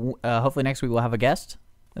next, hopefully next week we'll have a guest.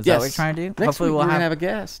 Is yes. that what you're trying to do? Next Hopefully week we'll have a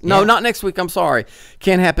guest. No, not next week. I'm sorry.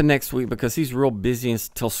 Can't happen next week because he's real busy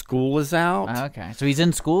until school is out. Okay. So he's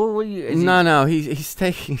in school? No. He's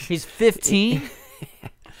taking... He's 15?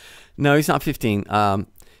 No, he's not 15.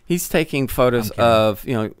 He's taking photos of,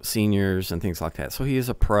 seniors and things like that. So he is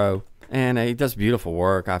a pro, and he does beautiful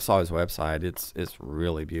work. I saw his website. It's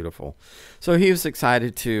really beautiful. So he was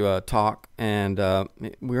excited to talk, and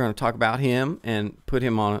we're going to talk about him and put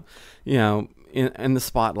him on, in the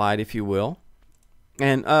spotlight, if you will.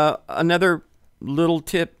 And another little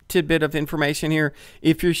tidbit of information here: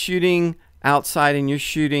 if you're shooting outside and you're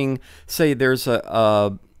shooting, say there's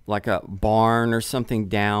a like a barn or something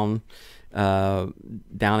down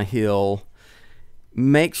a hill,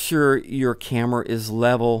 make sure your camera is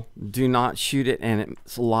level. Do not shoot it and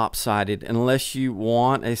it's lopsided unless you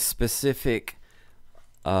want a specific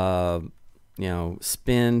spin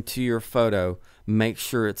to your photo. Make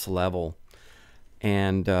sure it's level.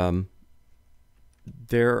 And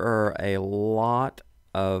there are a lot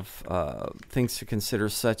of things to consider,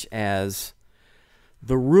 such as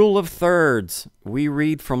the rule of thirds. We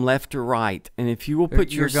read from left to right, and if you will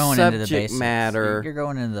put your subject matter... You're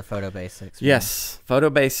going into the photo basics. Right? Yes,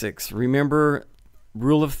 photo basics. Remember,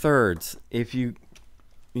 rule of thirds. If you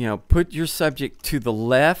put your subject to the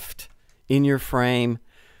left in your frame,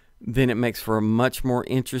 then it makes for a much more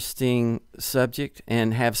interesting subject,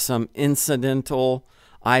 and have some incidental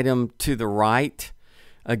item to the right.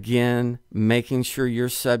 Again, making sure your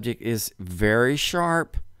subject is very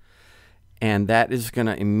sharp, and that is going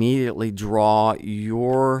to immediately draw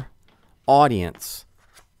your audience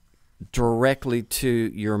directly to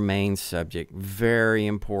your main subject. Very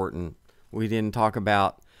important. We didn't talk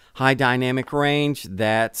about high dynamic range.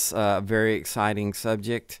 That's a very exciting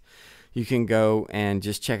subject. You can go and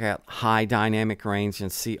just check out high dynamic range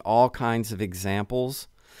and see all kinds of examples.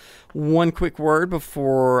 One quick word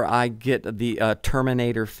before I get the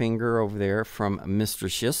Terminator finger over there from Mr.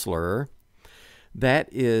 Schissler. That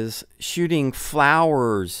is shooting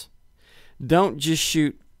flowers. Don't just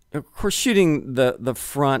shoot, of course, shooting the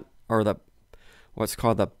front or the what's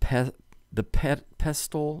called the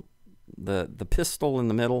pistol, the pistol in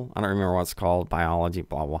the middle. I don't remember what it's called, biology,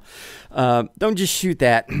 blah, blah. Don't just shoot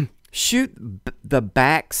that. Shoot the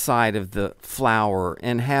back side of the flower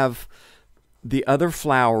and have the other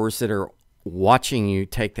flowers that are watching you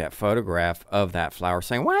take that photograph of that flower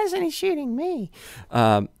saying, why isn't he shooting me?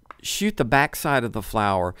 Shoot the back side of the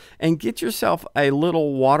flower and get yourself a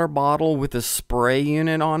little water bottle with a spray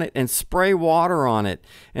unit on it and spray water on it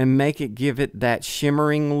and give it that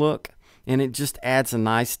shimmering look. And it just adds a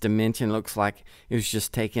nice dimension. It looks like it was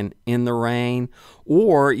just taken in the rain.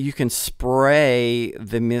 Or you can spray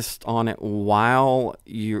the mist on it while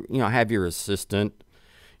you have your assistant,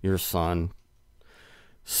 your son,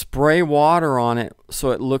 spray water on it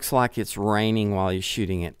so it looks like it's raining while you're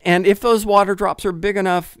shooting it. And if those water drops are big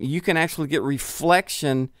enough, you can actually get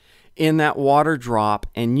reflection in that water drop,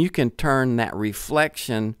 and you can turn that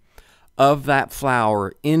reflection of that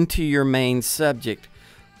flower into your main subject.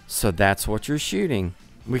 So that's what you're shooting.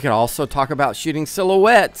 We could also talk about shooting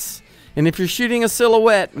silhouettes. And if you're shooting a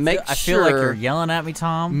silhouette, I feel like you're yelling at me,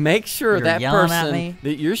 Tom. Make sure that person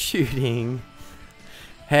that you're shooting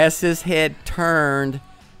has his head turned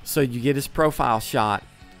so you get his profile shot,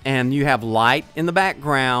 and you have light in the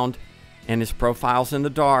background and his profile's in the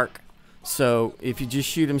dark. So if you just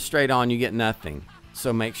shoot him straight on, you get nothing.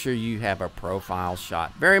 So make sure you have a profile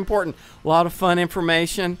shot. Very important. A lot of fun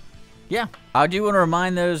information. Yeah. I do want to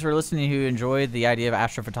remind those who are listening who enjoyed the idea of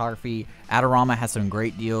astrophotography. Adorama has some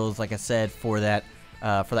great deals, like I said, for that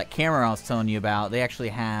camera I was telling you about. They actually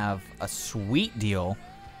have a sweet deal.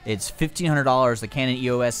 It's $1,500, the Canon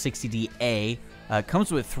EOS 60D-A.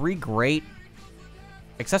 Comes with 3 great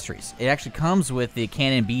accessories. It actually comes with the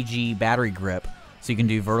Canon BG battery grip, so you can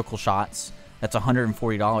do vertical shots. That's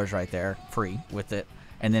 $140 right there, free with it.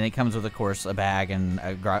 And then it comes with, of course, a bag and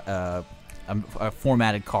a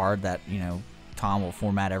formatted card that, Tom will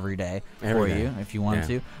format every day for you if you wanted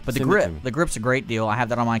to. But the grip's a great deal. I have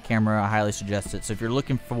that on my camera. I highly suggest it. So if you're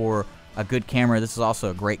looking for a good camera, this is also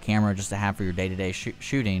a great camera just to have for your day-to-day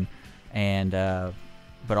shooting, and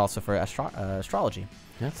but also for astrology.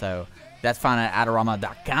 Yeah. So that's found at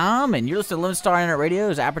Adorama.com. And you're listening to Lone Star Internet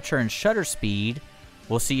Radio's Aperture and Shutter Speed.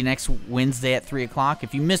 We'll see you next Wednesday at 3 o'clock.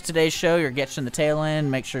 If you missed today's show, you're getting the tail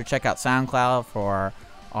end. Make sure to check out SoundCloud for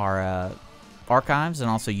our archives, and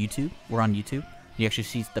also YouTube. We're on YouTube. You actually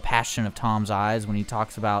see the passion of Tom's eyes when he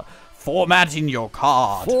talks about formatting your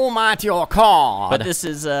card. Format your card. But this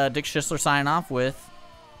is Dick Schissler signing off with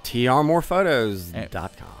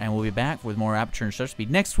trmorephotos.com. And we'll be back with more Aperture and Shutter Speed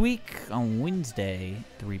next week on Wednesday,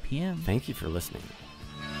 3 p.m. Thank you for listening.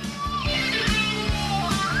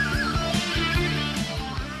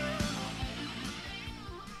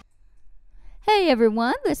 Hey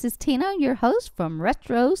everyone, this is Tina, your host from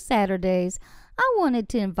Retro Saturdays. I wanted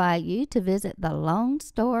to invite you to visit the Lone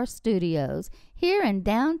Star Studios here in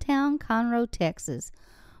downtown Conroe, Texas.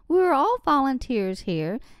 We're all volunteers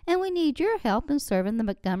here, and we need your help in serving the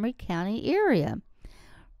Montgomery County area.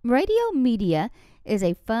 Radio media is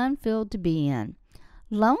a fun field to be in.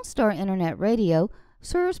 Lone Star Internet Radio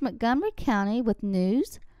serves Montgomery County with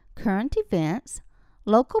news, current events,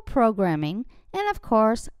 local programming, and of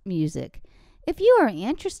course, music. If you are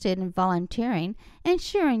interested in volunteering and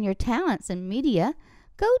sharing your talents in media,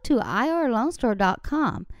 go to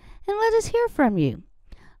irlonestar.com and let us hear from you.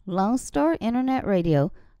 Lone Star Internet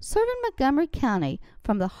Radio, serving Montgomery County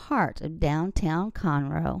from the heart of downtown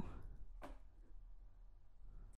Conroe.